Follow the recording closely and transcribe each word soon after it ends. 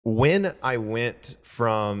When I went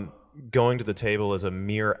from going to the table as a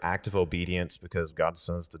mere act of obedience because God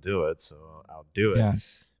says to do it, so I'll do it.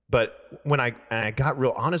 Yes. But when I got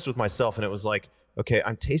real honest with myself, and it was like, okay,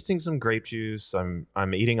 I'm tasting some grape juice, I'm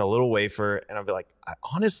eating a little wafer, and I'll be like,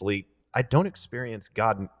 honestly, I don't experience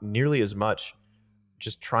God nearly as much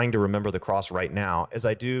just trying to remember the cross right now as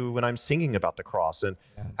I do when I'm singing about the cross and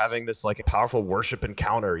Yes. having this like powerful worship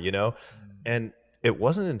encounter, you know? Mm. And it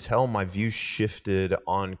wasn't until my view shifted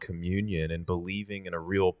on communion and believing in a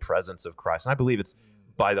real presence of Christ. And I believe it's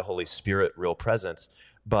by the Holy Spirit, real presence.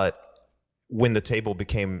 But when the table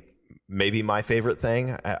became maybe my favorite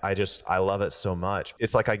thing, I love it so much.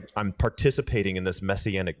 It's like I'm participating in this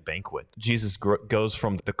messianic banquet. Jesus goes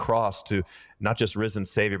from the cross to not just risen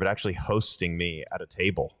Savior, but actually hosting me at a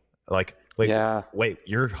table. Like, Yeah. wait,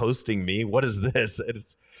 you're hosting me? What is this?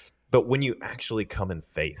 But when you actually come in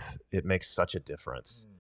faith, it makes such a difference.